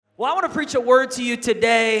Well, I want to preach a word to you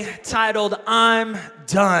today titled, I'm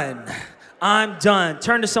done. I'm done.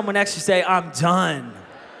 Turn to someone next to you, say, I'm done.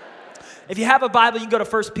 If you have a Bible, you can go to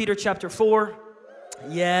 1 Peter chapter 4.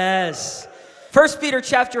 Yes. 1 Peter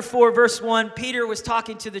chapter 4, verse 1, Peter was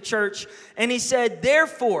talking to the church, and he said,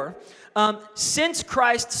 therefore, since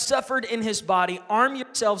Christ suffered in his body, arm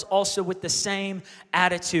yourselves also with the same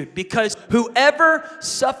attitude, because whoever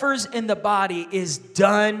suffers in the body is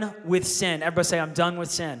done with sin. Everybody say, I'm done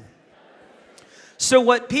with sin. So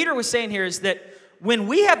what Peter was saying here is that when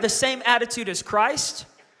we have the same attitude as Christ,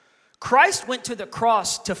 Christ went to the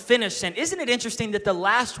cross to finish sin. Isn't it interesting that the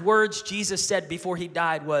last words Jesus said before he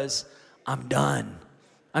died was, I'm done.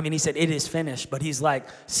 I mean, he said, it is finished, but he's like,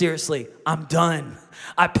 seriously, I'm done.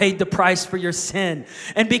 I paid the price for your sin.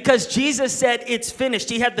 And because Jesus said it's finished,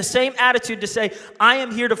 he had the same attitude to say, I am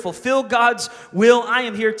here to fulfill God's will. I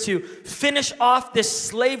am here to finish off this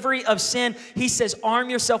slavery of sin. He says, arm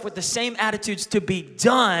yourself with the same attitudes to be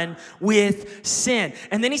done with sin.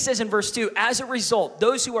 And then he says in verse 2, as a result,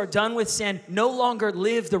 those who are done with sin no longer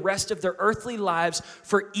live the rest of their earthly lives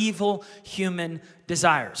for evil human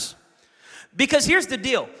desires. Because here's the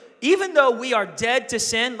deal. Even though we are dead to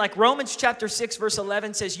sin, like Romans chapter 6, verse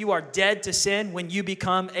 11 says you are dead to sin when you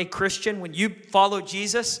become a Christian. When you follow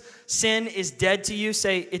Jesus, sin is dead to you.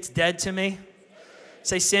 Say, it's dead to me.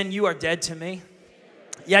 Say, sin, you are dead to me.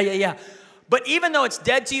 Yeah. But even though it's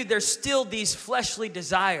dead to you, there's still these fleshly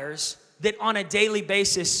desires that on a daily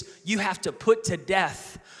basis you have to put to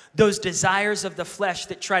death. Those desires of the flesh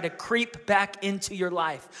that try to creep back into your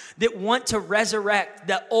life, that want to resurrect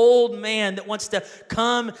the old man that wants to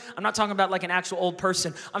come. I'm not talking about like an actual old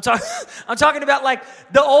person. I'm talking about like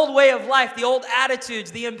the old way of life, the old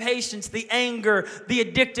attitudes, the impatience, the anger, the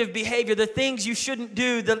addictive behavior, the things you shouldn't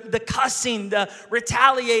do, the cussing, the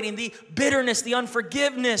retaliating, the bitterness, the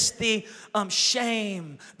unforgiveness, the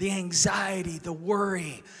shame, the anxiety, the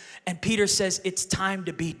worry. And Peter says it's time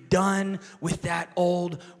to be done with that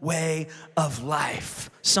old way of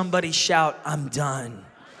life. Somebody shout, I'm done.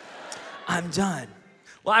 I'm done.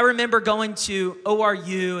 Well, I remember going to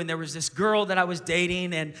ORU, and there was this girl that I was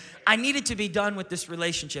dating, and I needed to be done with this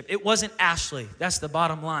relationship. It wasn't Ashley. That's the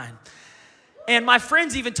bottom line. And my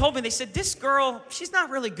friends even told me, they said, this girl, she's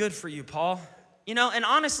not really good for you, Paul. You know, and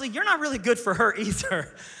honestly, you're not really good for her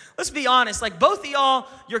either. Let's be honest, like both of y'all,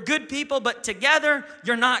 you're good people, but together,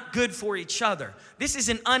 you're not good for each other. This is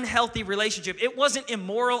an unhealthy relationship. It wasn't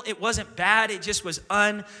immoral, it wasn't bad, it just was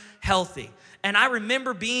unhealthy. And I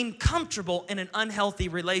remember being comfortable in an unhealthy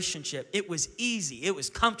relationship. It was easy, it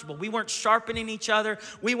was comfortable. We weren't sharpening each other,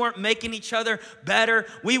 we weren't making each other better,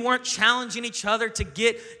 we weren't challenging each other to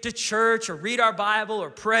get to church or read our Bible or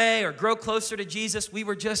pray or grow closer to Jesus. We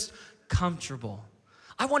were just comfortable.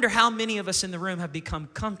 I wonder how many of us in the room have become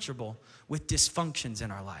comfortable with dysfunctions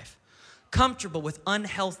in our life, comfortable with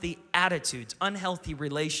unhealthy attitudes, unhealthy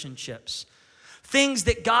relationships, things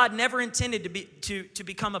that God never intended to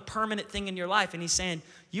become a permanent thing in your life. And he's saying,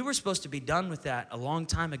 you were supposed to be done with that a long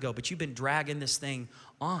time ago, but you've been dragging this thing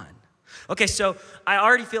on. Okay, so I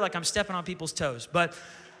already feel like I'm stepping on people's toes, but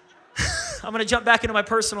I'm going to jump back into my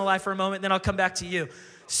personal life for a moment, then I'll come back to you.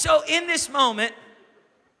 So in this moment,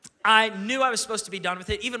 I knew I was supposed to be done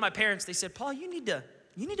with it. Even my parents, they said, Paul, you need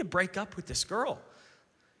to break up with this girl.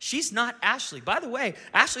 She's not Ashley. By the way,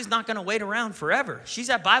 Ashley's not going to wait around forever. She's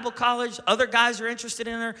at Bible college. Other guys are interested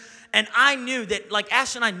in her. And I knew that, like,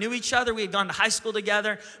 Ashley and I knew each other. We had gone to high school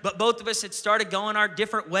together, but both of us had started going our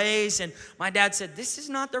different ways. And my dad said, this is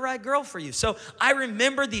not the right girl for you. So I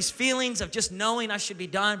remember these feelings of just knowing I should be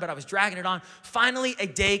done, but I was dragging it on. Finally, a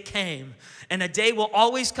day came. And a day will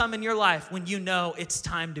always come in your life when you know it's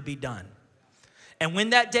time to be done. And when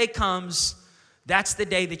that day comes, that's the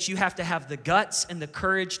day that you have to have the guts and the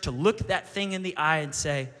courage to look that thing in the eye and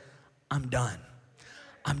say, I'm done.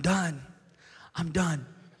 I'm done. I'm done.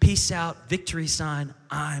 Peace out, victory sign,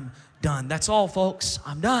 I'm done. That's all, folks.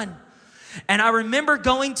 I'm done. And I remember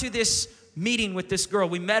going to this meeting with this girl.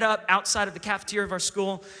 We met up outside of the cafeteria of our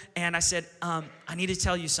school, and I said, I need to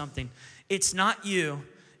tell you something. It's not you,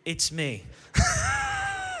 it's me.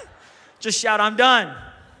 Just shout, I'm done.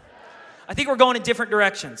 I think we're going in different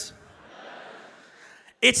directions.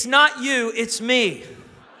 It's not you, it's me.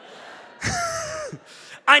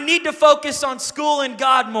 I need to focus on school and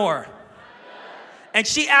God more. And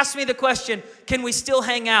she asked me the question, can we still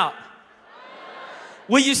hang out?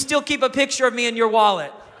 Will you still keep a picture of me in your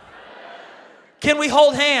wallet? Can we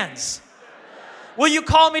hold hands? Will you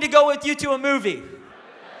call me to go with you to a movie?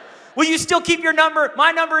 Will you still keep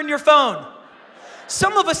my number in your phone?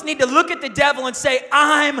 Some of us need to look at the devil and say,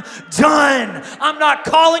 I'm done. I'm not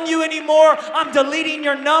calling you anymore. I'm deleting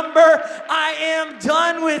your number. I am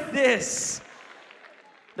done with this.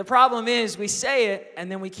 The problem is we say it and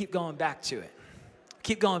then we keep going back to it.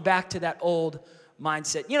 Keep going back to that old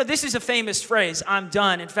mindset. You know, this is a famous phrase, I'm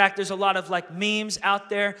done. In fact, there's a lot of like memes out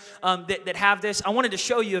there that have this. I wanted to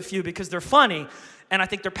show you a few because they're funny and I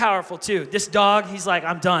think they're powerful too. This dog, he's like,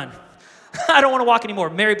 I'm done. I don't want to walk anymore.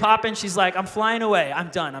 Mary Poppins, she's like, I'm flying away.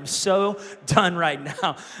 I'm done. I'm so done right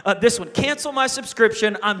now. This one, cancel my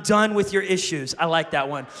subscription. I'm done with your issues. I like that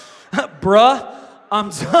one. Bruh,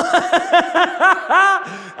 I'm done.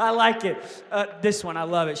 I like it. This one, I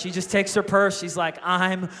love it. She just takes her purse. She's like,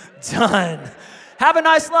 I'm done. Have a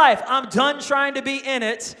nice life. I'm done trying to be in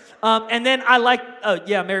it. And then I like, oh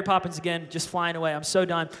yeah, Mary Poppins again, just flying away. I'm so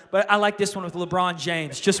done. But I like this one with LeBron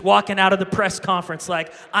James, just walking out of the press conference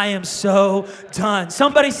like, I am so done.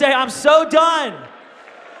 Somebody say, I'm so done.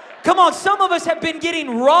 Come on, some of us have been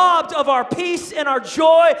getting robbed of our peace and our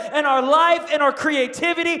joy and our life and our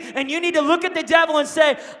creativity. And you need to look at the devil and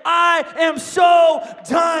say, I am so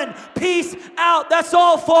done. Peace out. That's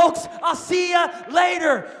all, folks. I'll see you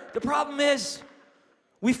later. The problem is,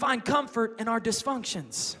 we find comfort in our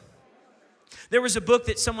dysfunctions. There was a book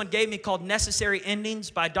that someone gave me called Necessary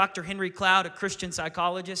Endings by Dr. Henry Cloud, a Christian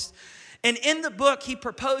psychologist. And in the book, he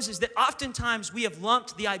proposes that oftentimes we have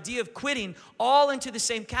lumped the idea of quitting all into the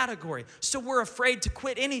same category. So we're afraid to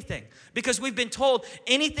quit anything because we've been told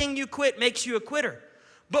anything you quit makes you a quitter.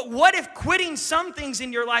 But what if quitting some things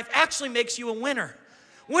in your life actually makes you a winner?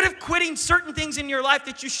 What if quitting certain things in your life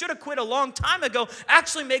that you should have quit a long time ago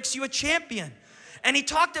actually makes you a champion? And he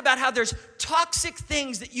talked about how there's toxic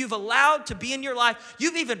things that you've allowed to be in your life.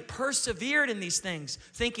 You've even persevered in these things,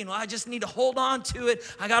 thinking, well, I just need to hold on to it.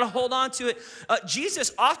 I got to hold on to it.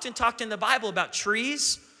 Jesus often talked in the Bible about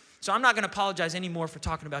trees. So I'm not going to apologize anymore for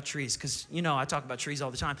talking about trees because, you know, I talk about trees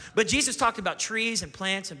all the time. But Jesus talked about trees and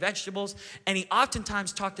plants and vegetables. And he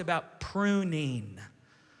oftentimes talked about pruning.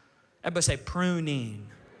 Everybody say pruning.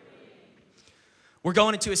 We're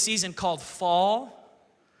going into a season called fall.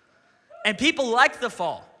 And people like the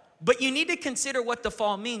fall, but you need to consider what the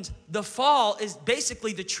fall means. The fall is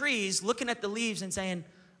basically the trees looking at the leaves and saying,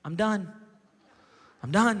 I'm done.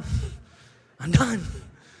 I'm done. I'm done.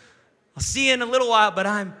 I'll see you in a little while, but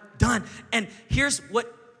I'm done. And here's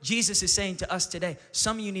what Jesus is saying to us today.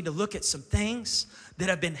 Some of you need to look at some things that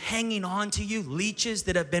have been hanging on to you, leeches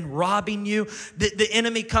that have been robbing you. The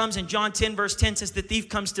enemy comes, and John 10 verse 10 says, the thief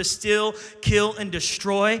comes to steal, kill, and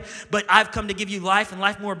destroy. But I've come to give you life and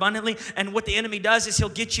life more abundantly. And what the enemy does is he'll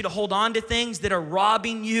get you to hold on to things that are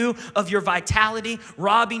robbing you of your vitality,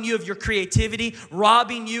 robbing you of your creativity,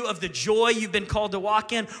 robbing you of the joy you've been called to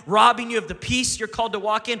walk in, robbing you of the peace you're called to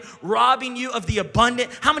walk in, robbing you of the abundant.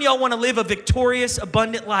 How many of y'all want to live a victorious,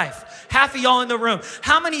 abundant life? Half of y'all in the room.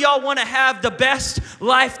 How many of y'all want to have the best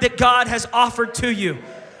life that God has offered to you?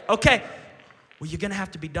 Okay, well, you're gonna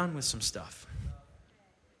have to be done with some stuff.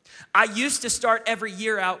 I used to start every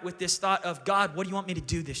year out with this thought of, God, what do you want me to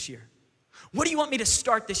do this year? What do you want me to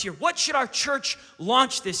start this year? What should our church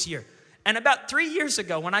launch this year? And about 3 years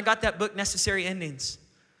ago, when I got that book, Necessary Endings,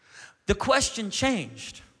 the question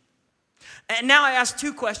changed. And now I ask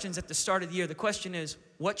two questions at the start of the year. The question is,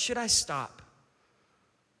 what should I stop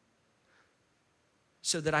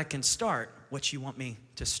so that I can start what you want me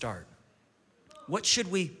to start? What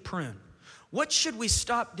should we prune? What should we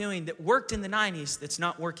stop doing that worked in the 90s that's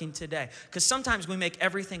not working today? Because sometimes we make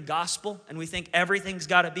everything gospel and we think everything's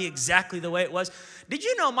got to be exactly the way it was. Did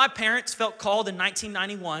you know my parents felt called in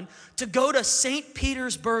 1991 to go to St.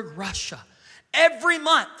 Petersburg, Russia? Every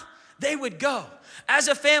month they would go. As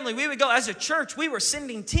a family, we would go. As a church, we were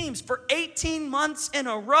sending teams for 18 months in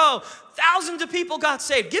a row. Thousands of people got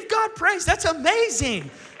saved. Give God praise. That's amazing.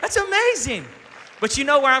 That's amazing. But you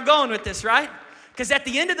know where I'm going with this, right? Because at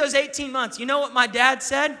the end of those 18 months, you know what my dad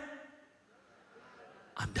said?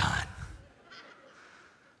 I'm done.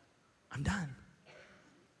 I'm done.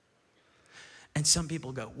 And some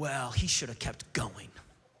people go, well, he should have kept going.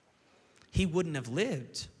 He wouldn't have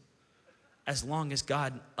lived as long as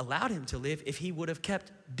God allowed him to live if he would have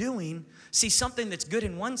kept doing. See, something that's good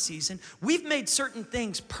in one season, we've made certain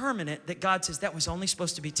things permanent that God says that was only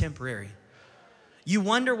supposed to be temporary. You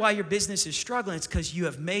wonder why your business is struggling. It's because you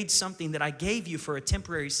have made something that I gave you for a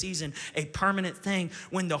temporary season a permanent thing.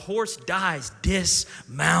 When the horse dies,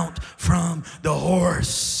 dismount from the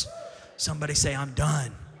horse. Somebody say, I'm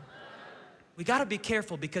done. We got to be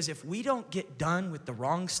careful, because if we don't get done with the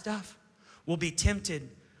wrong stuff, we'll be tempted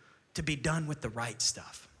to be done with the right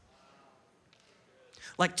stuff.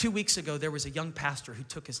 Like 2 weeks ago, there was a young pastor who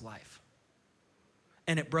took his life.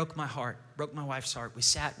 And it broke my heart, broke my wife's heart. We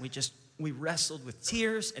sat and we wrestled with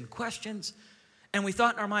tears and questions. And we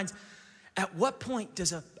thought in our minds, at what point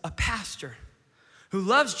does a pastor who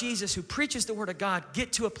loves Jesus, who preaches the word of God,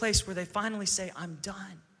 get to a place where they finally say, I'm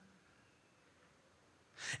done?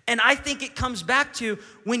 And I think it comes back to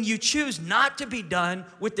when you choose not to be done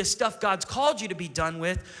with the stuff God's called you to be done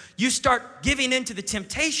with, you start giving into the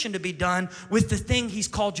temptation to be done with the thing he's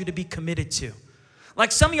called you to be committed to.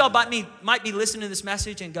 Like some of y'all might be listening to this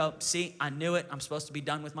message and go, see, I knew it. I'm supposed to be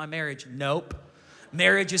done with my marriage. Nope.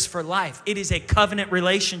 Marriage is for life. It is a covenant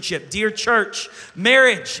relationship. Dear church,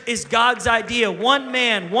 marriage is God's idea. One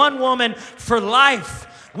man, one woman for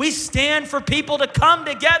life. We stand for people to come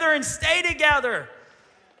together and stay together.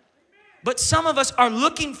 But some of us are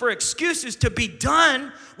looking for excuses to be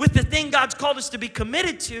done with the thing God's called us to be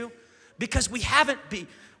committed to because we haven't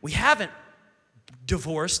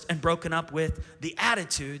divorced and broken up with the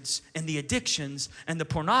attitudes and the addictions and the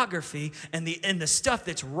pornography and the stuff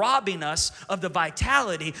that's robbing us of the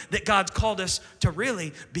vitality that God's called us to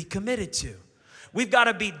really be committed to. We've got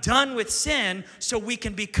to be done with sin so we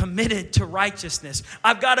can be committed to righteousness.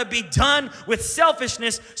 I've got to be done with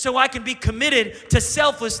selfishness so I can be committed to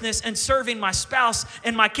selflessness and serving my spouse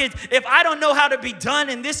and my kids. If I don't know how to be done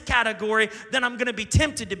in this category, then I'm going to be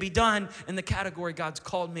tempted to be done in the category God's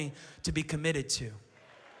called me to be committed to.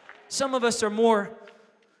 Some of us are more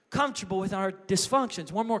comfortable with our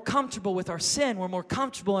dysfunctions. We're more comfortable with our sin. We're more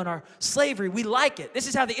comfortable in our slavery. We like it. This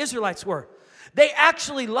is how the Israelites were. They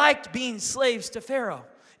actually liked being slaves to Pharaoh.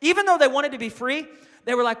 Even though they wanted to be free,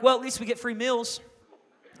 they were like, well, at least we get free meals.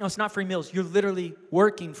 No, it's not free meals. You're literally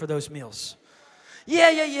working for those meals.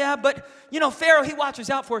 Yeah, but, Pharaoh, he watches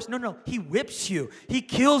out for us. No, he whips you. He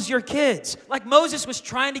kills your kids. Like Moses was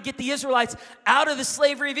trying to get the Israelites out of the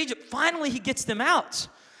slavery of Egypt. Finally, he gets them out.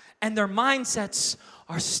 And their mindsets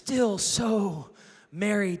are still so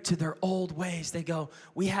married to their old ways. They go,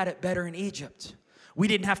 we had it better in Egypt. We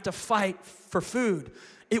didn't have to fight for food.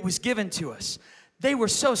 It was given to us. They were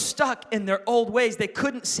so stuck in their old ways, they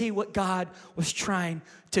couldn't see what God was trying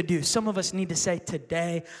to do. Some of us need to say,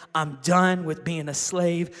 today, I'm done with being a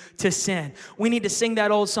slave to sin. We need to sing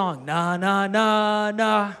that old song, na, na, na,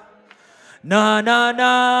 na, na, na,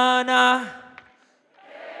 na, na.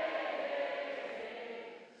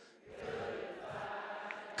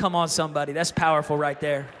 Come on, somebody. That's powerful right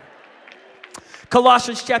there.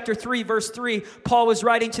 Colossians chapter 3, verse 3, Paul was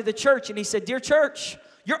writing to the church and he said, dear church,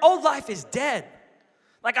 your old life is dead.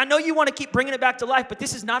 Like, I know you want to keep bringing it back to life, but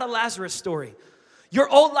this is not a Lazarus story. Your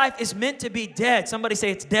old life is meant to be dead. Somebody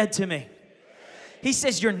say, it's dead to me. He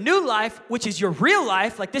says your new life, which is your real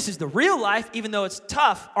life, like this is the real life, even though it's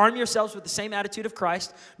tough, arm yourselves with the same attitude of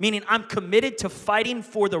Christ, meaning I'm committed to fighting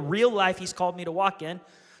for the real life he's called me to walk in.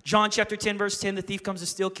 John chapter 10, verse 10, the thief comes to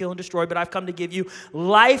steal, kill, and destroy, but I've come to give you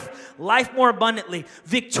life more abundantly,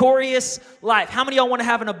 victorious life. How many of y'all want to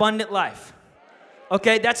have an abundant life?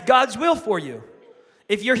 Okay, that's God's will for you.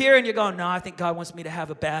 If you're here and you're going, no, I think God wants me to have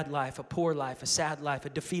a bad life, a poor life, a sad life, a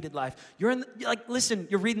defeated life. Listen,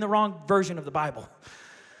 you're reading the wrong version of the Bible.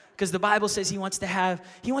 Because the Bible says he wants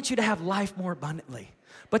you to have life more abundantly.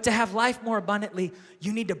 But to have life more abundantly,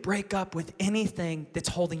 you need to break up with anything that's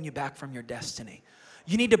holding you back from your destiny.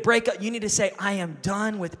 You need to break up. You need to say, I am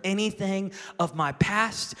done with anything of my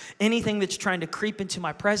past, anything that's trying to creep into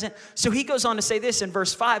my present. So he goes on to say this in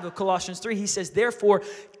verse 5 of Colossians 3. He says, therefore,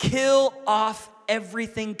 kill off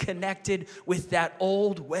everything connected with that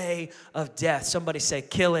old way of death. Somebody say,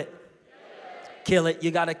 kill it. Kill it. You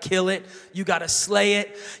got to kill it. You got to slay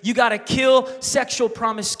it. You got to kill sexual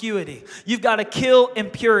promiscuity. You've got to kill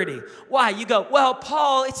impurity. Why? You go, well,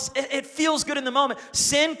 Paul, it feels good in the moment.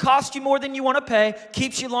 Sin costs you more than you want to pay,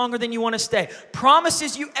 keeps you longer than you want to stay,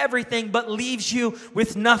 promises you everything but leaves you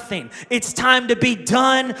with nothing. It's time to be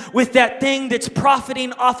done with that thing that's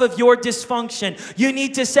profiting off of your dysfunction. You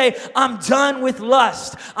need to say, I'm done with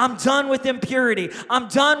lust. I'm done with impurity. I'm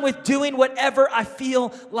done with doing whatever I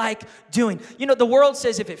feel like doing. The world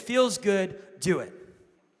says if it feels good, do it.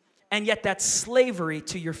 And yet that's slavery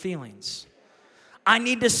to your feelings. I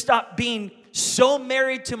need to stop being so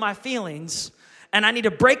married to my feelings, and I need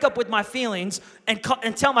to break up with my feelings and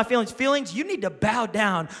tell my feelings, you need to bow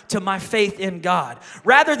down to my faith in God.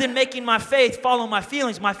 Rather than making my faith follow my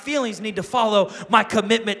feelings need to follow my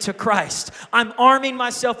commitment to Christ. I'm arming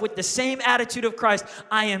myself with the same attitude of Christ.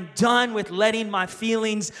 I am done with letting my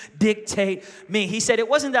feelings dictate me. He said it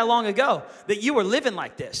wasn't that long ago that you were living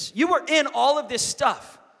like this. You were in all of this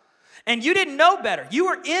stuff. And you didn't know better. You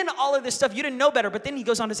were in all of this stuff. You didn't know better. But then he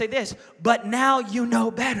goes on to say this, but now you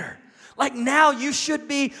know better. Like now you should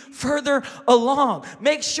be further along.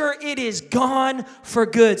 Make sure it is gone for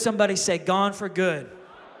good. Somebody say gone for good.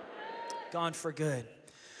 gone for good.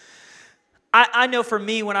 I know for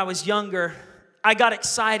me, when I was younger, I got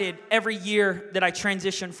excited every year that I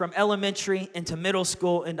transitioned from elementary into middle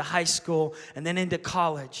school, into high school, and then into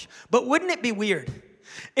college. But wouldn't it be weird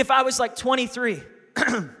if I was like 23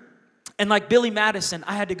 and like Billy Madison,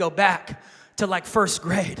 I had to go back to like first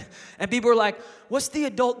grade. And people were like, what's the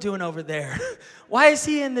adult doing over there? Why is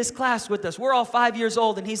he in this class with us? We're all 5 years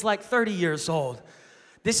old and he's like 30 years old.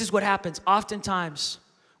 This is what happens. Oftentimes,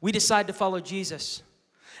 we decide to follow Jesus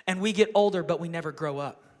and we get older, but we never grow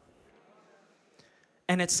up.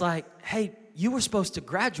 And it's like, hey, you were supposed to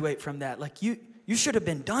graduate from that. Like you should have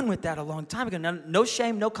been done with that a long time ago. No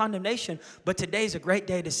shame, no condemnation. But today's a great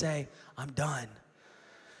day to say, I'm done.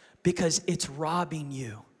 Because it's robbing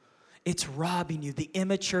you. It's robbing you. The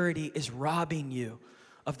immaturity is robbing you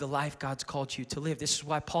of the life God's called you to live. This is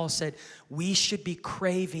why Paul said we should be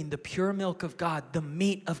craving the pure milk of God, the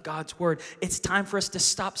meat of God's word. It's time for us to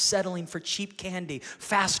stop settling for cheap candy,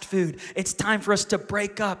 fast food. It's time for us to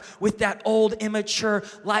break up with that old immature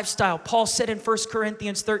lifestyle. Paul said in 1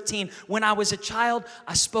 Corinthians 13, when I was a child,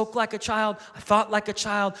 I spoke like a child, I thought like a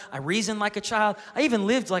child, I reasoned like a child, I even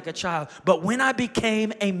lived like a child. But when I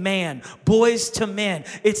became a man, boys to men,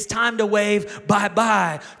 it's time to wave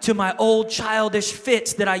bye-bye to my old childish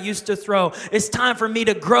fits that I used to throw. It's time for me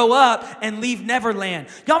to grow up and leave Neverland.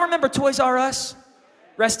 Y'all remember Toys R Us?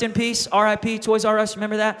 Rest in peace, R.I.P. Toys R Us,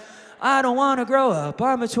 remember that? I don't want to grow up,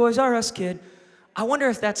 I'm a Toys R Us kid. I wonder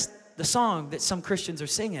if that's the song that some Christians are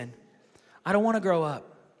singing. I don't want to grow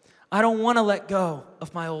up. I don't want to let go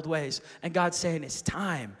of my old ways. And God's saying, it's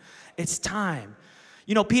time. It's time.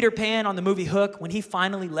 You know, Peter Pan on the movie Hook, when he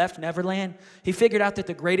finally left Neverland, he figured out that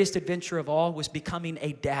the greatest adventure of all was becoming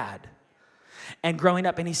a dad and growing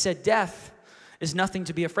up. And he said, death is nothing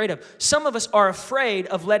to be afraid of. Some of us are afraid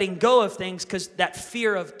of letting go of things because that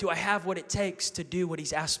fear of, do I have what it takes to do what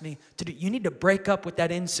he's asked me to do? You need to break up with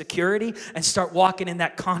that insecurity and start walking in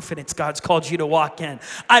that confidence God's called you to walk in.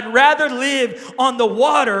 I'd rather live on the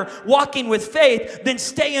water walking with faith than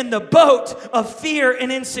stay in the boat of fear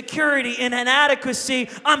and insecurity and inadequacy.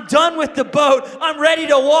 I'm done with the boat. I'm ready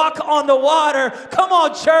to walk on the water. Come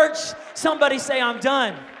on, church. Somebody say, I'm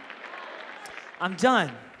done. I'm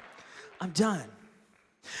done. I'm done.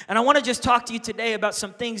 And I want to just talk to you today about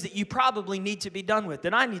some things that you probably need to be done with,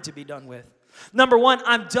 that I need to be done with. Number one,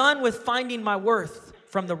 I'm done with finding my worth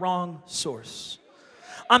from the wrong source.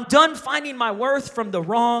 I'm done finding my worth from the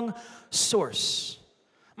wrong source.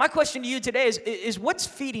 My question to you today is what's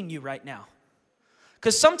feeding you right now?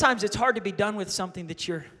 Because sometimes it's hard to be done with something that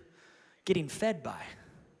you're getting fed by.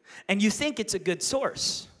 And you think it's a good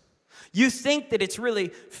source. You think that it's really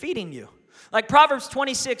feeding you. Like Proverbs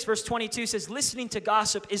 26 verse 22 says, listening to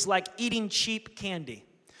gossip is like eating cheap candy.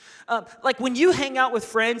 Like when you hang out with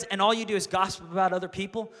friends and all you do is gossip about other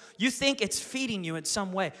people, you think it's feeding you in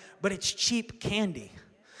some way, but it's cheap candy.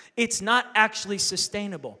 It's not actually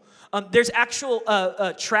sustainable. There's actual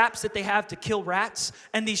traps that they have to kill rats,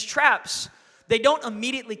 and these traps, they don't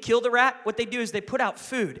immediately kill the rat. What they do is they put out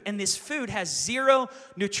food, and this food has zero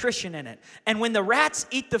nutrition in it. And when the rats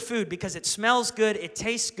eat the food, because it smells good, it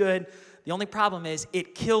tastes good, the only problem is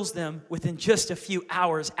it kills them within just a few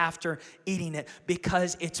hours after eating it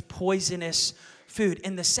because it's poisonous food.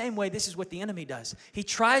 In the same way, this is what the enemy does. He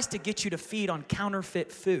tries to get you to feed on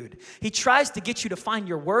counterfeit food. He tries to get you to find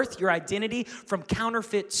your worth, your identity from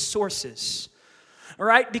counterfeit sources. All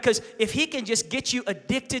right? Because if he can just get you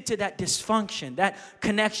addicted to that dysfunction, that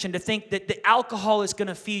connection, to think that the alcohol is going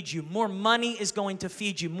to feed you, more money is going to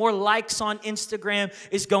feed you, more likes on Instagram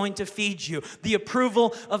is going to feed you, the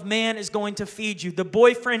approval of man is going to feed you, the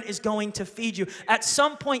boyfriend is going to feed you. At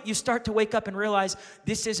some point, you start to wake up and realize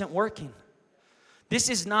this isn't working. This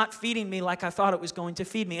is not feeding me like I thought it was going to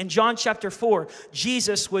feed me. In John chapter 4,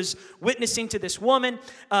 Jesus was witnessing to this woman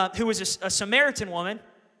who was a Samaritan woman.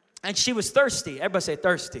 And she was thirsty. Everybody say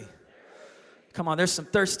thirsty. Come on, there's some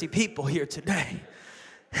thirsty people here today.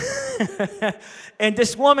 And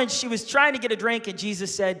this woman, she was trying to get a drink, and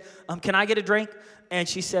Jesus said, can I get a drink? And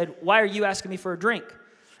she said, why are you asking me for a drink?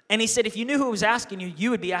 And he said, if you knew who was asking you,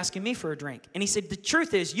 you would be asking me for a drink. And he said, the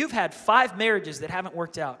truth is, you've had 5 marriages that haven't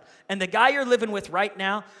worked out. And the guy you're living with right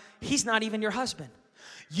now, he's not even your husband.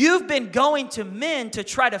 You've been going to men to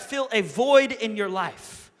try to fill a void in your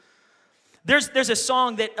life. There's a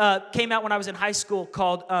song that came out when I was in high school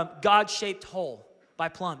called God-Shaped Hole by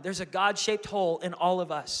Plum. There's a God-shaped hole in all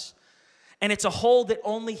of us. And it's a hole that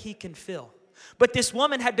only he can fill. But this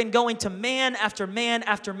woman had been going to man after man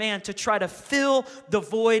after man to try to fill the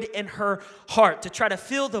void in her heart, to try to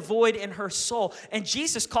fill the void in her soul. And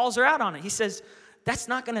Jesus calls her out on it. He says, that's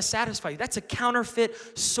not going to satisfy you. That's a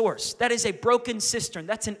counterfeit source. That is a broken cistern.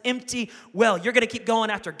 That's an empty well. You're going to keep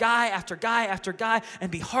going after guy after guy after guy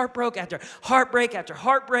and be heartbroken after heartbreak after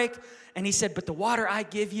heartbreak. And he said, but the water I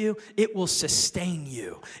give you, it will sustain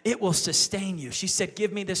you. It will sustain you. She said,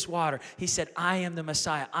 give me this water. He said, I am the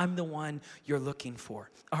Messiah. I'm the one you're looking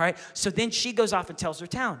for. All right? So then she goes off and tells her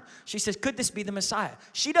town. She says, could this be the Messiah?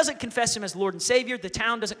 She doesn't confess him as Lord and Savior. The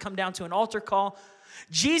town doesn't come down to an altar call.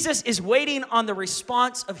 Jesus is waiting on the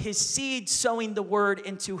response of his seed sowing the word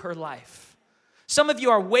into her life. Some of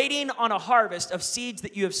you are waiting on a harvest of seeds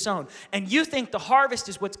that you have sown, and you think the harvest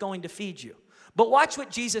is what's going to feed you. But watch what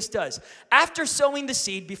Jesus does. After sowing the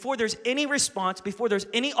seed, before there's any response, before there's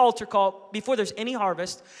any altar call, before there's any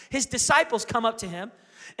harvest, his disciples come up to him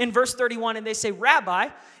in verse 31 and they say, Rabbi,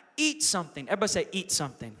 eat something. Everybody say, eat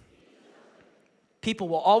something. People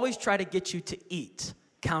will always try to get you to eat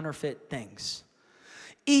counterfeit things.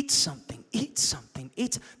 Eat something, eat something,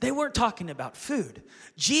 eat. They weren't talking about food.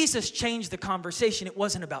 Jesus changed the conversation. It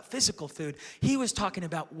wasn't about physical food. He was talking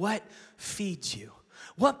about what feeds you.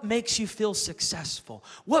 What makes you feel successful?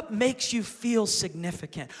 What makes you feel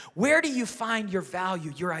significant? Where do you find your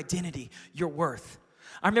value, your identity, your worth?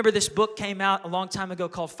 I remember this book came out a long time ago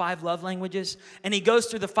called 5 Love Languages. And he goes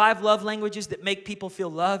through the 5 love languages that make people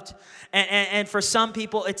feel loved. And for some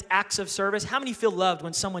people, it's acts of service. How many feel loved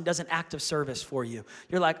when someone does an act of service for you?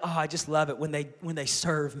 You're like, oh, I just love it when they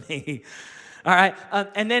serve me. All right,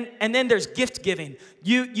 and then there's gift giving.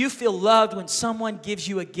 You feel loved when someone gives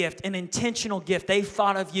you a gift, an intentional gift. They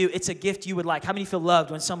thought of you. It's a gift you would like. How many feel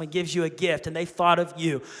loved when someone gives you a gift and they thought of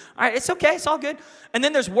you? All right, it's okay. It's all good. And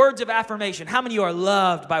then there's words of affirmation. How many of you are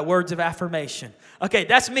loved by words of affirmation? Okay,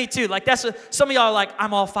 that's me too. Like some of y'all are like,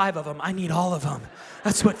 I'm all 5 of them. I need all of them.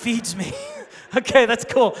 That's what feeds me. Okay, that's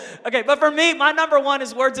cool. Okay, but for me, my number 1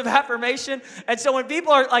 is words of affirmation. And so when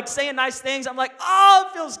people are like saying nice things, I'm like, oh,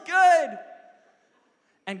 it feels good.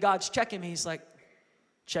 And God's checking me. He's like,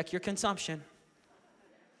 check your consumption.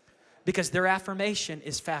 Because their affirmation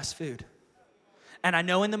is fast food. And I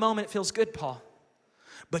know in the moment it feels good, Paul.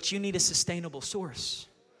 But you need a sustainable source.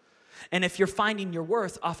 And if you're finding your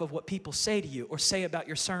worth off of what people say to you or say about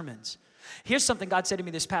your sermons. Here's something God said to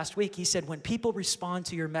me this past week. He said, when people respond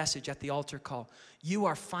to your message at the altar call, you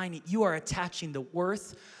are attaching the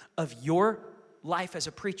worth of your life as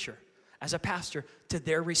a preacher, as a pastor, to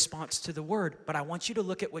their response to the word. But I want you to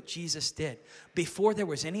look at what Jesus did. Before there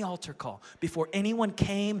was any altar call, before anyone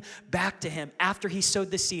came back to him after he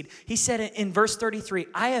sowed the seed, he said in verse 33,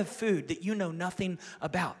 I have food that you know nothing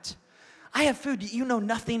about. I have food that you know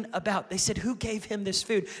nothing about. They said, who gave him this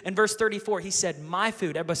food? In verse 34, he said, my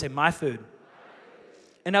food. Everybody say, my food.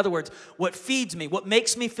 In other words, what feeds me, what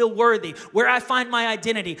makes me feel worthy, where I find my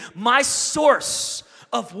identity, my source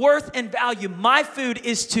of worth and value, my food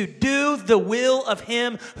is to do the will of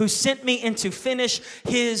him who sent me and to finish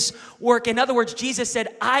his work. In other words, Jesus said,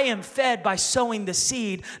 I am fed by sowing the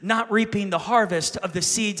seed, not reaping the harvest of the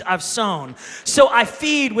seeds I've sown. So I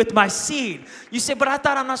feed with my seed. You say, but I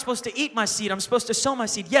thought I'm not supposed to eat my seed. I'm supposed to sow my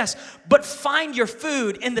seed. Yes, but find your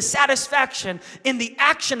food in the satisfaction, in the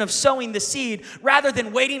action of sowing the seed, rather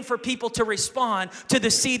than waiting for people to respond to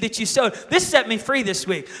the seed that you sowed. This set me free this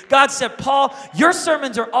week. God said, Paul, your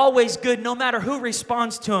sermons are always good no matter who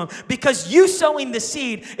responds to them, because you sowing the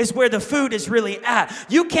seed is where the food is really at.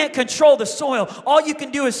 You can't control the soil. All you can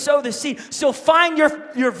do is sow the seed. So find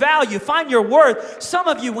your value, find your worth. Some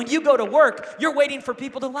of you, when you go to work, you're waiting for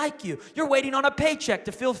people to like you. You're waiting on a paycheck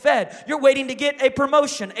to feel fed. You're waiting to get a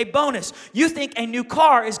promotion, a bonus. You think a new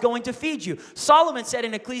car is going to feed you. Solomon said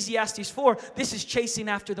in Ecclesiastes 4, this is chasing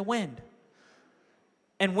after the wind.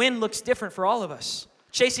 And wind looks different for all of us.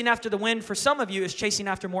 Chasing after the wind for some of you is chasing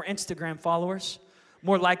after more Instagram followers,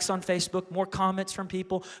 more likes on Facebook, more comments from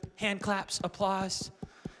people, hand claps, applause.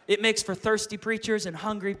 It makes for thirsty preachers and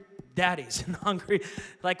hungry daddies and hungry,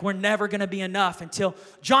 like we're never going to be enough until.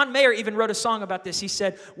 John Mayer even wrote a song about this. He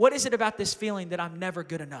said, what is it about this feeling that I'm never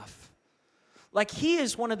good enough? Like he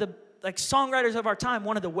is one of the songwriters of our time,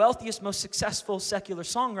 one of the wealthiest, most successful secular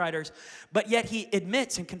songwriters, but yet he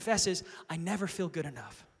admits and confesses, I never feel good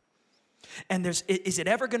enough. And is it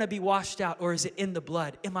ever going to be washed out, or is it in the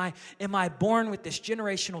blood? Am I born with this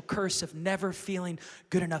generational curse of never feeling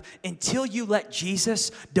good enough? Until you let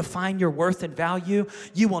Jesus define your worth and value,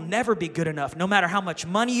 you will never be good enough. No matter how much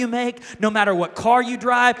money you make, no matter what car you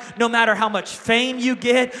drive, no matter how much fame you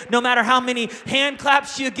get, no matter how many hand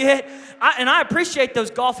claps you get. And I appreciate those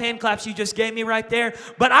golf hand claps you just gave me right there,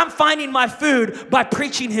 but I'm finding my food by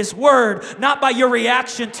preaching his word, not by your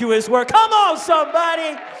reaction to his word. Come on,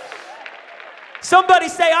 somebody. Somebody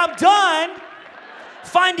say, I'm done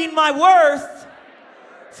finding my worth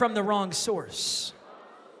from the wrong source.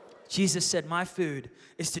 Jesus said, my food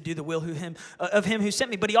is to do the will of him who sent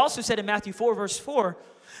me. But he also said in Matthew 4, verse 4,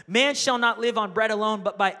 man shall not live on bread alone,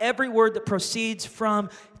 but by every word that proceeds from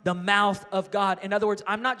the mouth of God. In other words,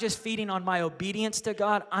 I'm not just feeding on my obedience to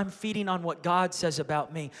God, I'm feeding on what God says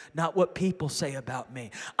about me, not what people say about me.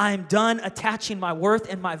 I'm done attaching my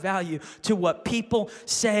worth and my value to what people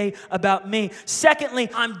say about me. Secondly,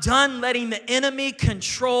 I'm done letting the enemy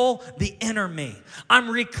control the inner me. I'm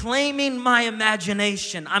reclaiming my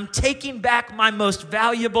imagination. I'm taking back my most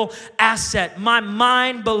valuable asset. My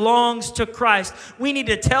mind belongs to Christ. We need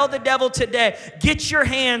to tell the devil today, get your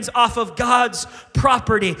hands off of God's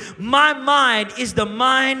property. My mind is the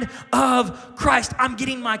mind of Christ. I'm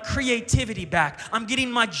getting my creativity back. I'm getting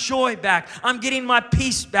my joy back. I'm getting my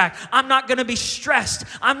peace back. I'm not going to be stressed.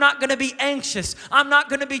 I'm not going to be anxious. I'm not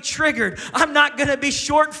going to be triggered. I'm not going to be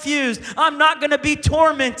short-fused. I'm not going to be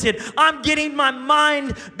tormented. I'm getting my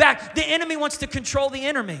mind back. The enemy wants to control the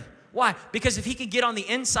inner me. Why? Because if he can get on the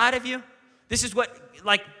inside of you, this is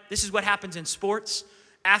what happens in sports.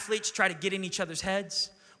 Athletes try to get in each other's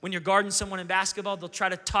heads. When you're guarding someone in basketball, they'll try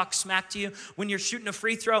to talk smack to you. When you're shooting a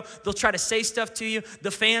free throw, they'll try to say stuff to you. The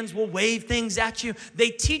fans will wave things at you. They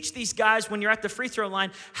teach these guys when you're at the free throw line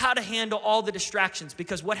how to handle all the distractions,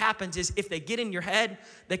 because what happens is if they get in your head,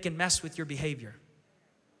 they can mess with your behavior.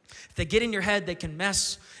 If they get in your head, they can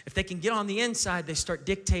mess. If they can get on the inside, they start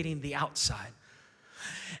dictating the outside.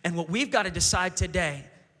 And what we've got to decide today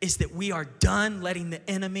is that we are done letting the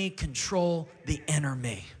enemy control the inner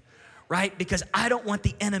me. Right? Because I don't want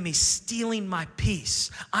the enemy stealing my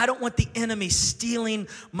peace. I don't want the enemy stealing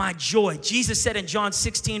my joy. Jesus said in John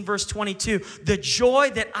 16, verse 22, the joy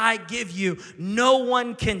that I give you, no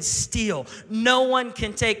one can steal. No one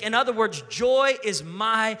can take. In other words, joy is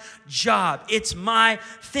my job. It's my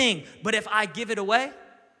thing. But if I give it away,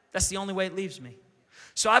 that's the only way it leaves me.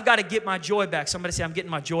 So I've got to get my joy back. Somebody say, I'm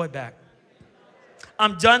getting my joy back.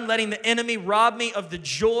 I'm done letting the enemy rob me of the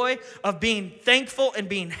joy of being thankful and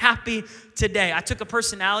being happy today. I took a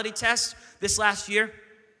personality test this last year,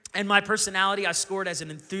 and my personality I scored as an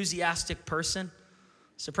enthusiastic person.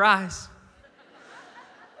 Surprise.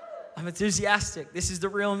 I'm enthusiastic. This is the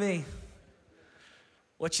real me.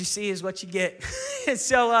 What you see is what you get.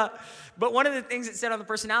 But one of the things it said on the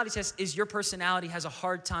personality test is your personality has a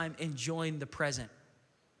hard time enjoying the present.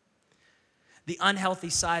 The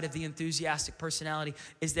unhealthy side of the enthusiastic personality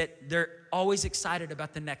is that they're always excited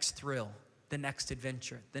about the next thrill, the next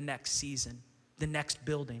adventure, the next season, the next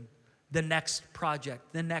building, the next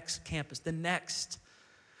project, the next campus, the next.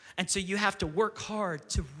 And so you have to work hard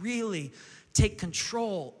to really take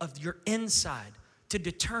control of your inside to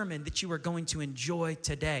determine that you are going to enjoy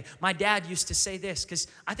today. My dad used to say this, because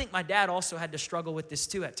I think my dad also had to struggle with this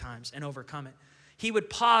too at times and overcome it. He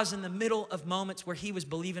would pause in the middle of moments where he was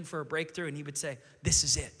believing for a breakthrough, and he would say, this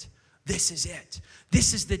is it. This is it.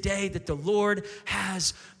 This is the day that the Lord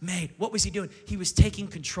has made. What was he doing? He was taking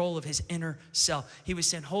control of his inner self. He was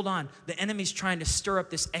saying, hold on, the enemy's trying to stir up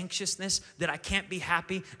this anxiousness that I can't be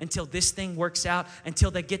happy until this thing works out, until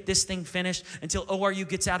they get this thing finished, until ORU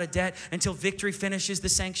gets out of debt, until Victory finishes the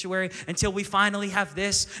sanctuary, until we finally have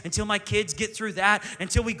this, until my kids get through that,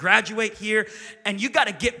 until we graduate here. And you got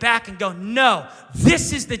to get back and go, no,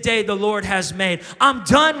 this is the day the Lord has made. I'm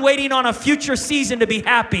done waiting on a future season to be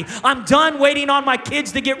happy. I'm done waiting on my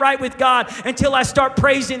kids to get right with God until I start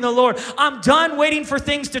praising the Lord. I'm done waiting for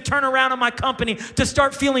things to turn around in my company to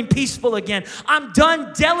start feeling peaceful again. I'm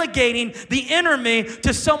done delegating the inner me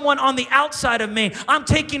to someone on the outside of me. I'm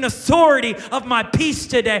taking authority of my peace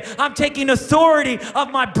today. I'm taking authority of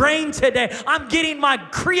my brain today. I'm getting my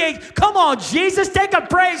Come on, Jesus, take a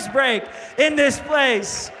praise break in this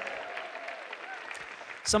place.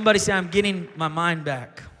 Somebody say, I'm getting my mind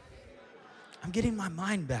back. I'm getting my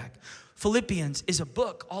mind back. Philippians is a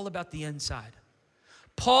book all about the inside.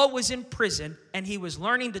 Paul was in prison, and he was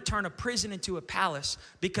learning to turn a prison into a palace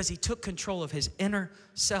because he took control of his inner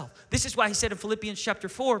self. This is why he said in Philippians chapter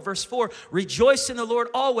 4, verse 4, rejoice in the Lord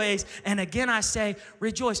always, and again I say,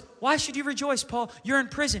 rejoice. Why should you rejoice, Paul? You're in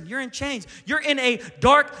prison. You're in chains. You're in a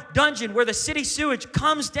dark dungeon where the city sewage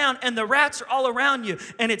comes down and the rats are all around you,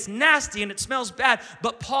 and it's nasty and it smells bad.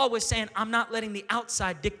 But Paul was saying, I'm not letting the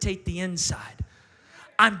outside dictate the inside.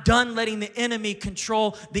 I'm done letting the enemy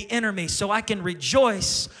control the inner me so I can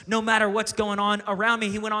rejoice no matter what's going on around me.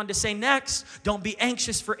 He went on to say next, don't be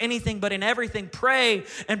anxious for anything, but in everything pray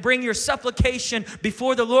and bring your supplication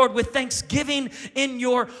before the Lord with thanksgiving in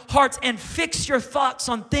your hearts, and fix your thoughts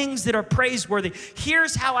on things that are praiseworthy.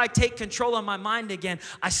 Here's how I take control of my mind again.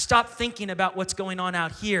 I stop thinking about what's going on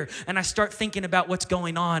out here, and I start thinking about what's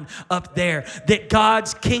going on up there. That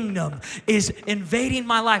God's kingdom is invading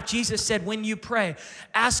my life. Jesus said, when you pray,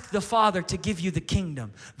 ask the Father to give you the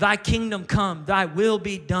kingdom. Thy kingdom come, thy will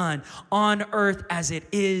be done on earth as it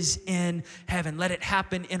is in heaven. Let it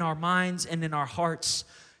happen in our minds and in our hearts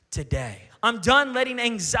today. I'm done letting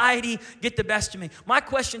anxiety get the best of me. My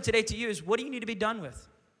question today to you is, what do you need to be done with?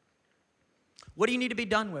 What do you need to be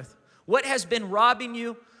done with? What has been robbing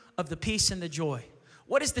you of the peace and the joy?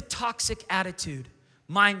 What is the toxic attitude,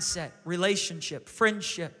 mindset, relationship,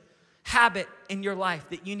 friendship, habit in your life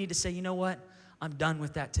that you need to say, you know what? I'm done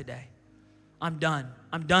with that today. I'm done.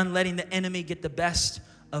 I'm done letting the enemy get the best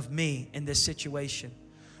of me in this situation.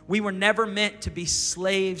 We were never meant to be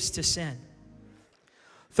slaves to sin.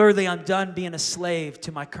 Thirdly, I'm done being a slave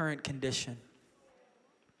to my current condition.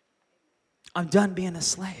 I'm done being a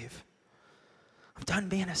slave. I'm done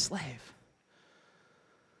being a slave.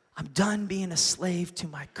 I'm done being a slave to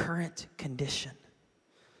my current condition.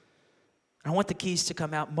 I want the keys to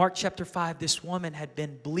come out. Mark chapter 5, this woman had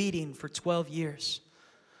been bleeding for 12 years.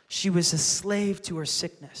 She was a slave to her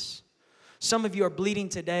sickness. Some of you are bleeding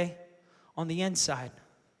today on the inside.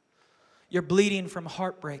 You're bleeding from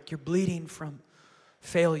heartbreak. You're bleeding from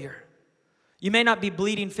failure. You may not be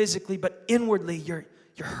bleeding physically, but inwardly you're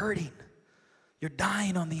hurting. You're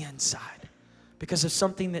dying on the inside because of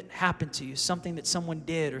something that happened to you, something that someone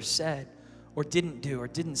did or said or didn't do or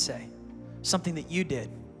didn't say, something that you did.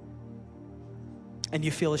 And you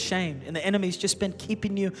feel ashamed. And the enemy's just been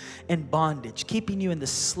keeping you in bondage, keeping you in the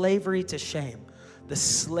slavery to shame, the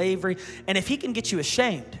slavery. And if he can get you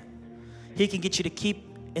ashamed, he can get you to keep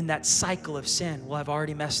in that cycle of sin. Well, I've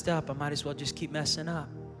already messed up. I might as well just keep messing up.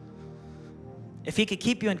 If he could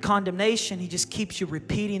keep you in condemnation, he just keeps you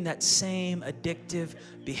repeating that same addictive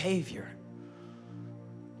behavior.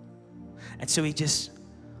 And so he just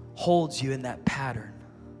holds you in that pattern.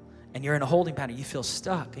 And you're in a holding pattern. You feel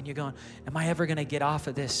stuck. And you're going, am I ever going to get off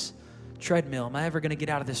of this treadmill? Am I ever going to get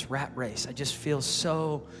out of this rat race? I just feel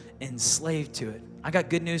so enslaved to it. I got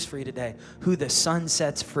good news for you today. Who the Son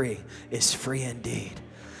sets free is free indeed.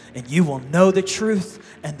 And you will know the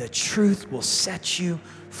truth, and the truth will set you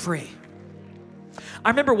free. I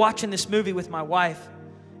remember watching this movie with my wife.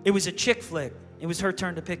 It was a chick flick. It was her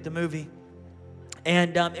turn to pick the movie.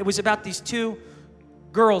 And it was about these two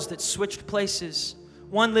girls that switched places.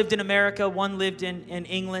 One lived in America, one lived in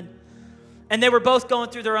England. And they were both going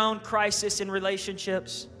through their own crisis in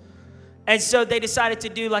relationships. And so they decided to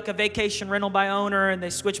do like a vacation rental by owner, and they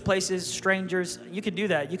switched places, strangers. You can do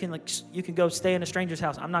that. You can go stay in a stranger's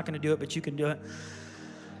house. I'm not going to do it, but you can do it.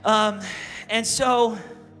 And so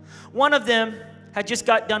one of them had just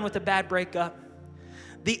got done with a bad breakup.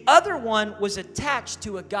 The other one was attached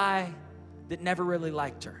to a guy that never really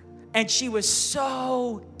liked her. And she was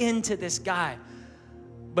so into this guy,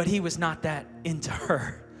 but he was not that into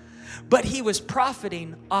her. But he was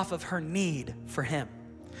profiting off of her need for him.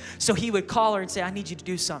 So he would call her and say, I need you to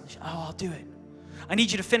do something. Oh, I'll do it. I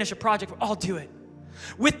need you to finish a project. I'll do it.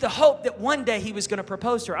 With the hope that one day he was going to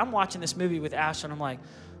propose to her. I'm watching this movie with Ashley, and I'm like,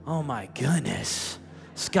 oh my goodness,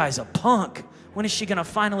 this guy's a punk. When is she going to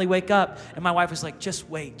finally wake up? And my wife was like, just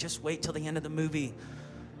wait till the end of the movie.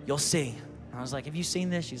 You'll see. And I was like, have you seen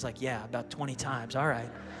this? She's like, yeah, about 20 times. All right.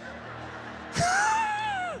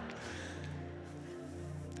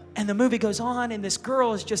 And the movie goes on, and this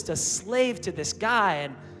girl is just a slave to this guy.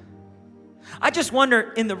 And I just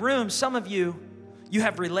wonder, in the room, some of you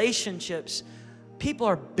have relationships. People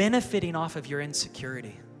are benefiting off of your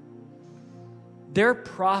insecurity. They're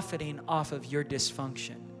profiting off of your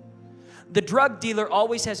dysfunction. The drug dealer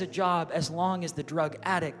always has a job as long as the drug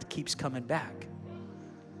addict keeps coming back.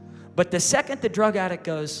 But the second the drug addict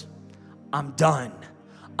goes, I'm done.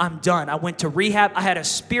 I'm done. I went to rehab. I had a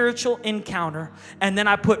spiritual encounter, and then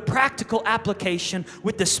I put practical application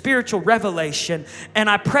with the spiritual revelation, and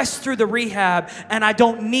I pressed through the rehab, and I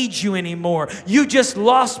don't need you anymore. You just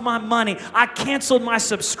lost my money. I canceled my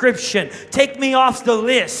subscription. Take me off the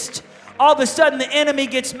list. All of a sudden, the enemy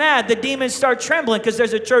gets mad. The demons start trembling because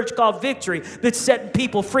there's a church called Victory that's setting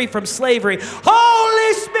people free from slavery.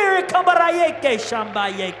 Holy Spirit, come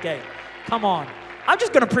on. I'm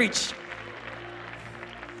just going to preach.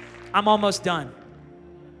 I'm almost done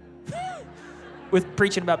with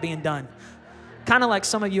preaching about being done. Kind of like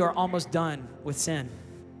some of you are almost done with sin.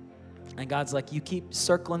 And God's like, you keep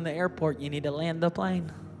circling the airport. You need to land the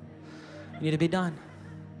plane. You need to be done.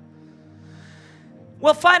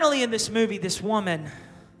 Well, finally in this movie, this woman,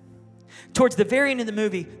 towards the very end of the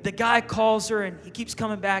movie, the guy calls her and he keeps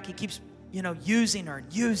coming back. He keeps, using her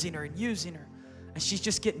and using her and using her. And she's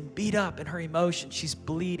just getting beat up in her emotions. She's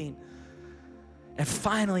bleeding. And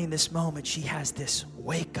finally in this moment, she has this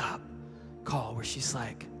wake up call where she's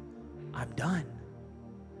like, I'm done.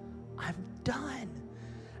 I'm done.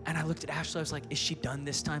 And I looked at Ashley, I was like, is she done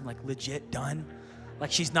this time? Like legit done?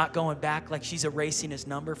 Like she's not going back, like she's erasing his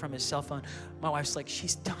number from his cell phone. My wife's like,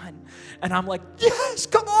 she's done. And I'm like, yes,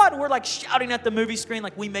 come on. We're like shouting at the movie screen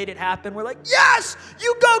like we made it happen. We're like, yes,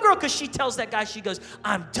 you go, girl. Because she tells that guy, she goes,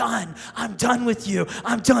 I'm done. I'm done with you.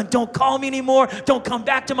 I'm done. Don't call me anymore. Don't come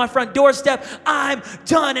back to my front doorstep. I'm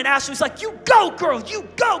done. And Ashley was like, you go, girl. You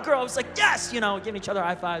go, girl. I was like, yes, giving each other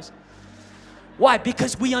high fives. Why?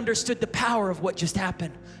 Because we understood the power of what just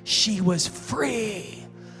happened. She was free.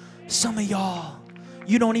 Some of y'all,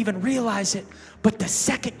 you don't even realize it, but the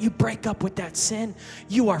second you break up with that sin,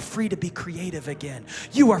 you are free to be creative again.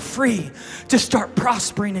 You are free to start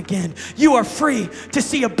prospering again. You are free to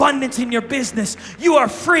see abundance in your business. You are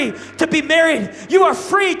free to be married. You are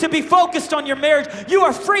free to be focused on your marriage. You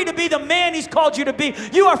are free to be the man He's called you to be.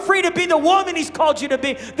 You are free to be the woman He's called you to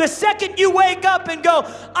be. The second you wake up and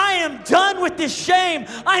go, I am done with this shame.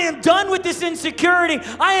 I am done with this insecurity.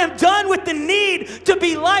 I am done with the need to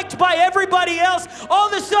be liked by everybody else. All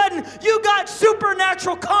of a sudden, you got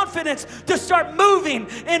supernatural confidence to start moving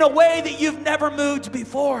in a way that you've never moved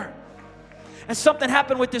before. And something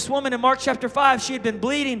happened with this woman in Mark chapter 5. She had been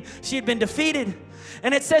bleeding. She had been defeated.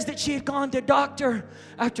 And it says that she had gone to doctor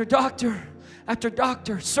after doctor after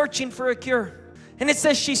doctor searching for a cure. And it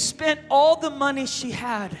says she spent all the money she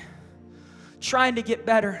had trying to get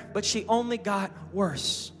better, but she only got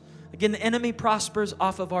worse. Again, the enemy prospers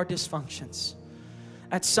off of our dysfunctions.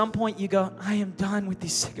 At some point you go, I am done with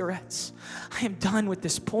these cigarettes. I am done with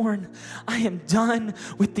this porn. I am done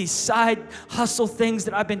with these side hustle things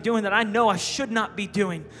that I've been doing that I know I should not be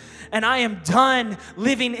doing. And I am done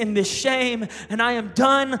living in this shame. And I am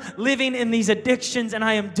done living in these addictions. And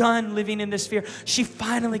I am done living in this fear. She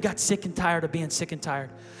finally got sick and tired of being sick and tired.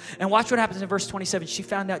 And watch what happens in verse 27. She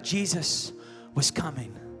found out Jesus was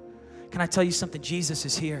coming. Can I tell you something? Jesus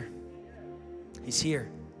is here. He's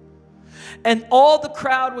here. And all the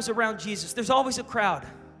crowd was around Jesus. There's always a crowd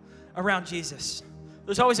around Jesus.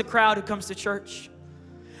 There's always a crowd who comes to church.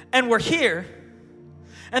 And we're here.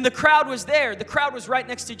 And the crowd was there. The crowd was right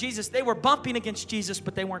next to Jesus. They were bumping against Jesus,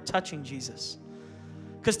 but they weren't touching Jesus.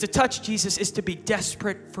 Because to touch Jesus is to be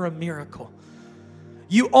desperate for a miracle.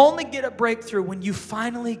 You only get a breakthrough when you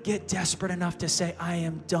finally get desperate enough to say, I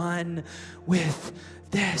am done with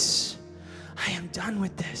this. I am done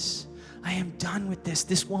with this. I am done with this.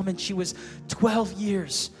 This woman, she was 12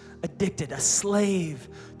 years addicted, a slave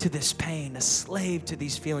to this pain, a slave to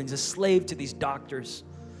these feelings, a slave to these doctors.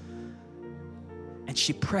 And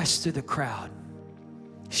she pressed through the crowd.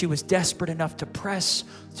 She was desperate enough to press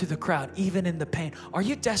through the crowd, even in the pain. Are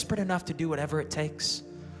you desperate enough to do whatever it takes?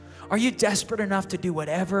 Are you desperate enough to do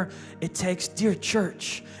whatever it takes? Dear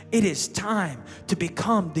church, it is time to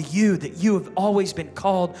become the you that you have always been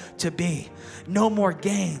called to be. No more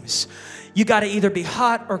games. You got to either be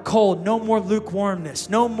hot or cold. No more lukewarmness.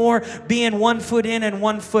 No more being 1 foot in and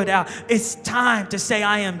 1 foot out. It's time to say,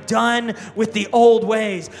 I am done with the old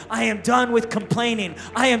ways. I am done with complaining.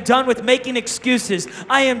 I am done with making excuses.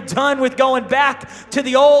 I am done with going back to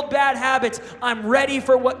the old bad habits. I'm ready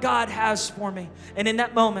for what God has for me. And in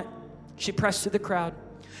that moment, she pressed through the crowd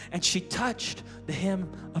and she touched the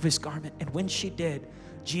hem of his garment. And when she did,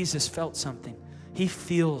 Jesus felt something. He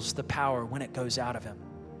feels the power when it goes out of him.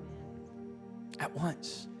 At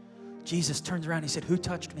once, Jesus turns around. He said, who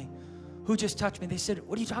touched me? Who just touched me? They said,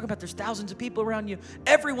 what are you talking about? There's thousands of people around you.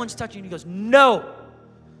 Everyone's touching you. He goes, no.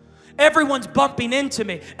 Everyone's bumping into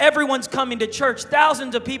me. Everyone's coming to church.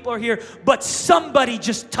 Thousands of people are here, but somebody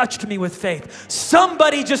just touched me with faith.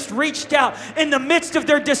 Somebody just reached out in the midst of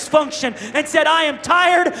their dysfunction and said, I am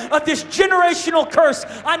tired of this generational curse.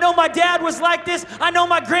 I know my dad was like this. I know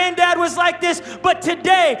my granddad was like this, but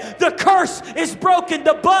today the curse is broken.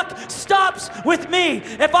 The buck stops with me.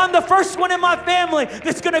 If I'm the first one in my family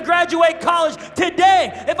that's going to graduate college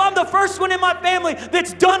today, if I'm the first one in my family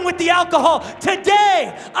that's done with the alcohol,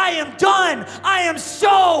 today I am done. I am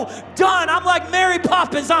so done. I'm like Mary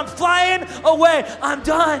Poppins. I'm flying away. I'm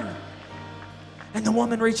done. And the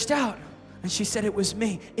woman reached out and she said, it was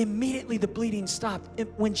me. Immediately the bleeding stopped.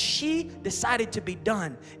 When she decided to be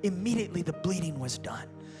done, immediately the bleeding was done.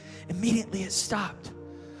 Immediately it stopped.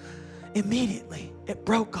 Immediately it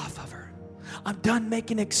broke off of her. I'm done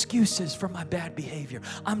making excuses for my bad behavior.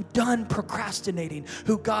 I'm done procrastinating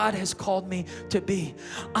who God has called me to be.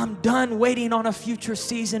 I'm done waiting on a future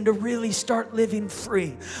season to really start living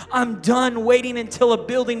free. I'm done waiting until a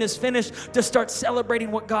building is finished to start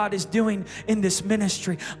celebrating what God is doing in this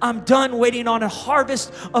ministry. I'm done waiting on a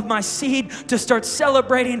harvest of my seed to start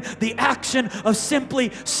celebrating the action of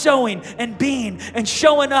simply sowing and being and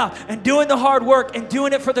showing up and doing the hard work and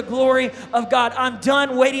doing it for the glory of God. I'm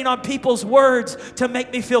done waiting on people's words to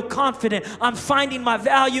make me feel confident. I'm finding my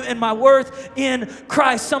value and my worth in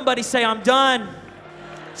Christ. Somebody say, I'm done.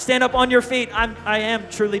 Stand up on your feet. I am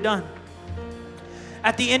truly done.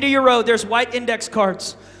 At the end of your row, there's white index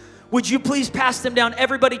cards. Would you please pass them down?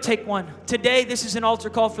 Everybody take one. Today, this is an altar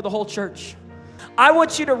call for the whole church. I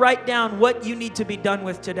want you to write down what you need to be done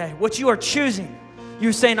with today, what you are choosing.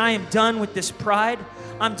 You're saying, I am done with this pride.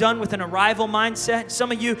 I'm done with an arrival mindset.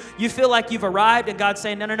 Some of you feel like you've arrived, and God's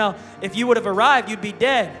saying, no. If you would have arrived, you'd be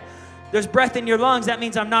dead. There's breath in your lungs. That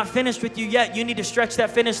means I'm not finished with you yet. You need to stretch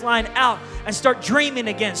that finish line out and start dreaming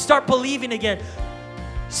again. Start believing again.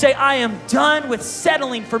 Say, I am done with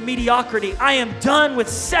settling for mediocrity. I am done with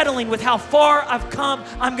settling with how far I've come.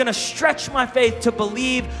 I'm going to stretch my faith to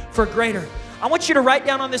believe for greater. I want you to write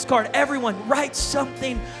down on this card, everyone, write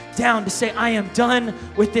something down to say, I am done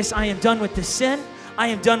with this. I am done with this sin. I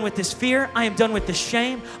am done with this fear. I am done with this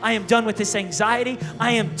shame. I am done with this anxiety.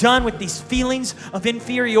 I am done with these feelings of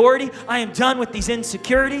inferiority. I am done with these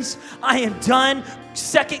insecurities. I am done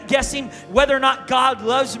second guessing whether or not God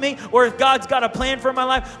loves me or if God's got a plan for my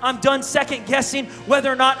life. I'm done second guessing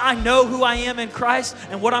whether or not I know who I am in Christ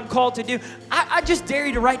and what I'm called to do. I just dare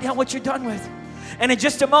you to write down what you're done with. And in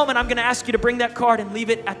just a moment, I'm going to ask you to bring that card and leave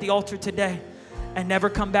it at the altar today and never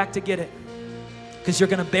come back to get it, because you're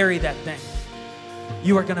going to bury that thing.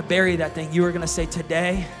 You are going to bury that thing. You are going to say,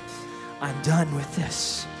 today, I'm done with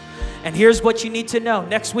this. And here's what you need to know.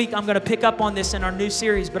 Next week, I'm going to pick up on this in our new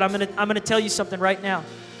series, but I'm going to tell you something right now.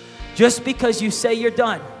 Just because you say you're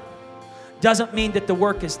done doesn't mean that the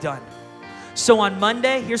work is done. So on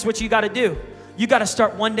Monday, here's what you got to do. You got to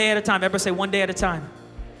start one day at a time. Everybody say one day at a time.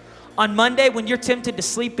 On Monday, when you're tempted to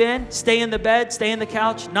sleep in, stay in the bed, stay in the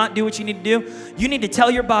couch, not do what you need to do, you need to tell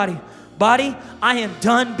your body, I am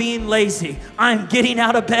done being lazy. I am getting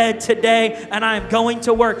out of bed today and I am going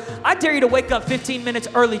to work. I dare you to wake up 15 minutes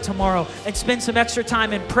early tomorrow and spend some extra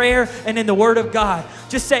time in prayer and in the Word of God.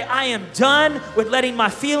 Just say, I am done with letting my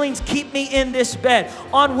feelings keep me in this bed.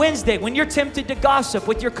 On Wednesday, when you're tempted to gossip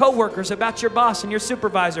with your coworkers about your boss and your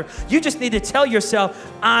supervisor, you just need to tell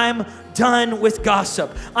yourself, I'm done with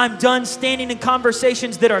gossip. I'm done standing in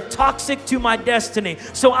conversations that are toxic to my destiny.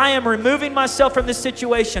 So I am removing myself from this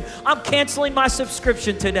situation. I'm canceling my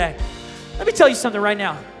subscription today. Let me tell you something right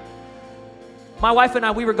now. My wife and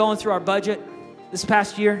I, we were going through our budget this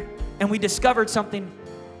past year, and we discovered something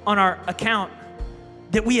on our account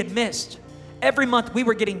that we had missed. Every month we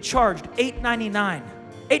were getting charged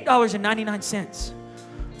 $8.99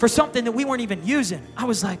 for something that we weren't even using. I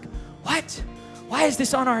was like, what? Why is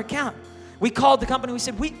this on our account? We called the company. We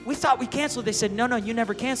said, we thought we canceled. They said, no, you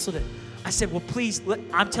never canceled it. I said, well, please,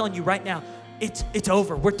 I'm telling you right now, it's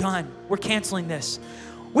over. We're done. We're canceling this.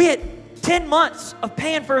 We had 10 months of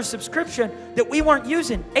paying for a subscription that we weren't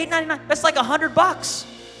using. $8.99. That's like $100,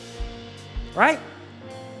 right?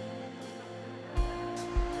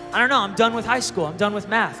 I don't know. I'm done with high school. I'm done with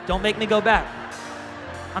math. Don't make me go back.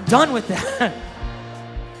 I'm done with that.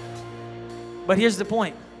 But here's the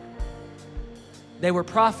point. They were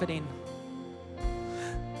profiting.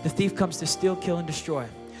 The thief comes to steal, kill, and destroy.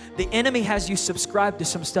 The enemy has you subscribe to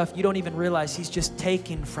some stuff you don't even realize he's just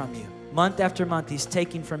taking from you. Month after month, he's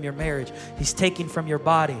taking from your marriage. He's taking from your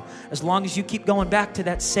body. As long as you keep going back to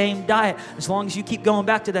that same diet, as long as you keep going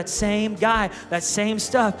back to that same guy, that same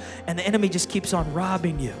stuff, and the enemy just keeps on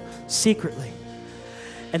robbing you secretly.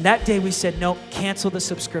 And that day we said, no, cancel the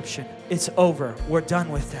subscription. It's over. We're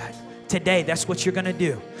done with that. Today, that's what you're going to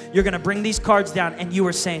do. You're going to bring these cards down and you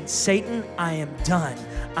are saying, Satan, I am done.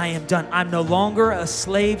 I am done. I'm no longer a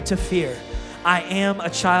slave to fear. I am a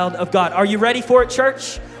child of God. Are you ready for it,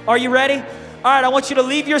 church? Are you ready? All right, I want you to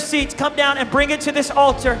leave your seats, come down and bring it to this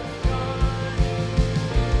altar.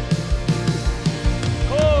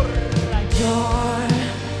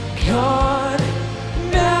 God,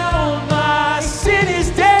 now my sin is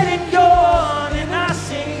dead and gone, and I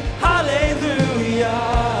sing hallelujah.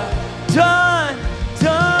 Done,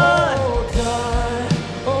 done, oh done,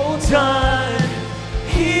 oh done.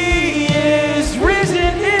 He is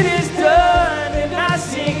risen, it is done, and I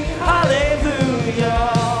sing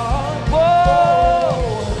hallelujah.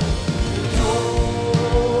 Whoa,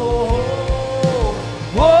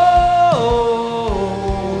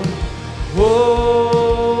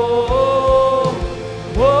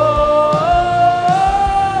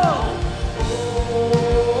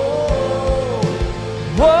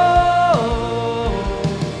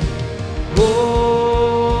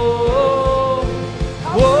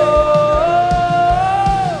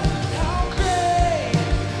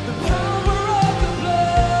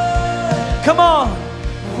 Come on.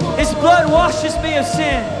 His blood washes me of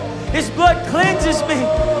sin. His blood cleanses me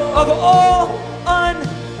of all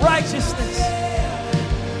unrighteousness.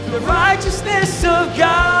 The righteousness of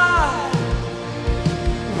God.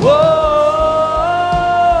 Whoa,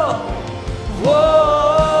 whoa.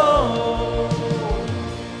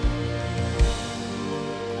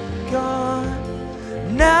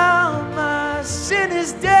 Gone. Now my sin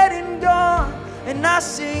is dead and gone, and I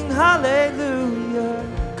sing hallelujah.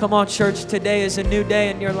 Come on, church, today is a new day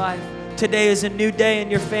in your life. Today is a new day in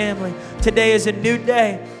your family. Today is a new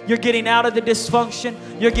day. You're getting out of the dysfunction.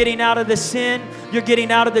 You're getting out of the sin. You're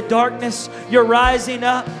getting out of the darkness. You're rising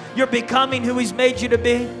up. You're becoming who He's made you to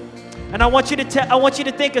be. And I want you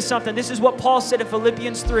to think of something. This is what Paul said in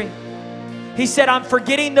Philippians 3. He said, I'm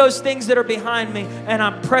forgetting those things that are behind me, and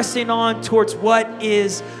I'm pressing on towards what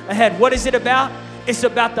is ahead. What is it about? It's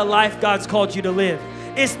about the life God's called you to live.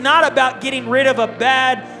 It's not about getting rid of a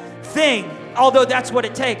bad thing, although that's what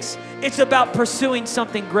it takes. It's about pursuing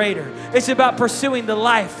something greater. It's about pursuing the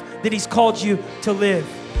life that He's called you to live.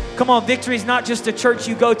 Come on, victory is not just a church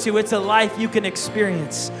you go to. It's a life you can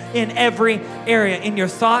experience in every area, in your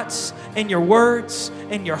thoughts, in your words,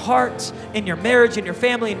 in your heart, in your marriage, in your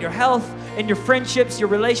family, in your health, in your friendships, your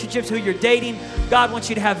relationships, who you're dating. God wants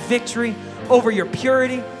you to have victory over your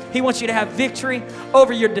purity. He wants you to have victory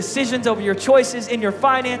over your decisions, over your choices, in your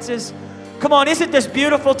finances. Come on, isn't this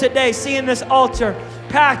beautiful today, seeing this altar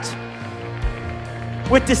packed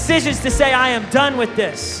with decisions to say, I am done with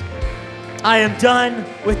this. I am done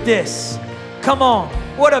with this. Come on,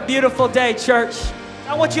 what a beautiful day, church.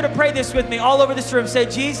 I want you to pray this with me all over this room. Say,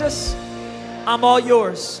 Jesus, I'm all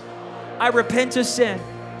yours. I repent of sin.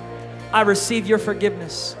 I receive your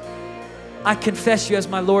forgiveness. I confess you as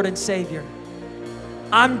my Lord and Savior.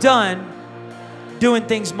 I'm done doing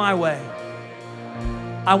things my way.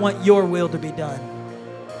 I want your will to be done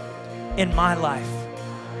in my life.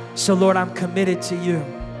 So Lord, I'm committed to you.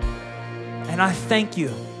 And I thank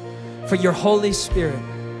you for your Holy Spirit,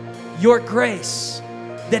 your grace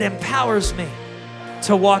that empowers me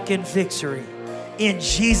to walk in victory. In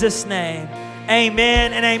Jesus' name,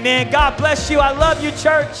 amen and amen. God bless you. I love you,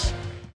 church.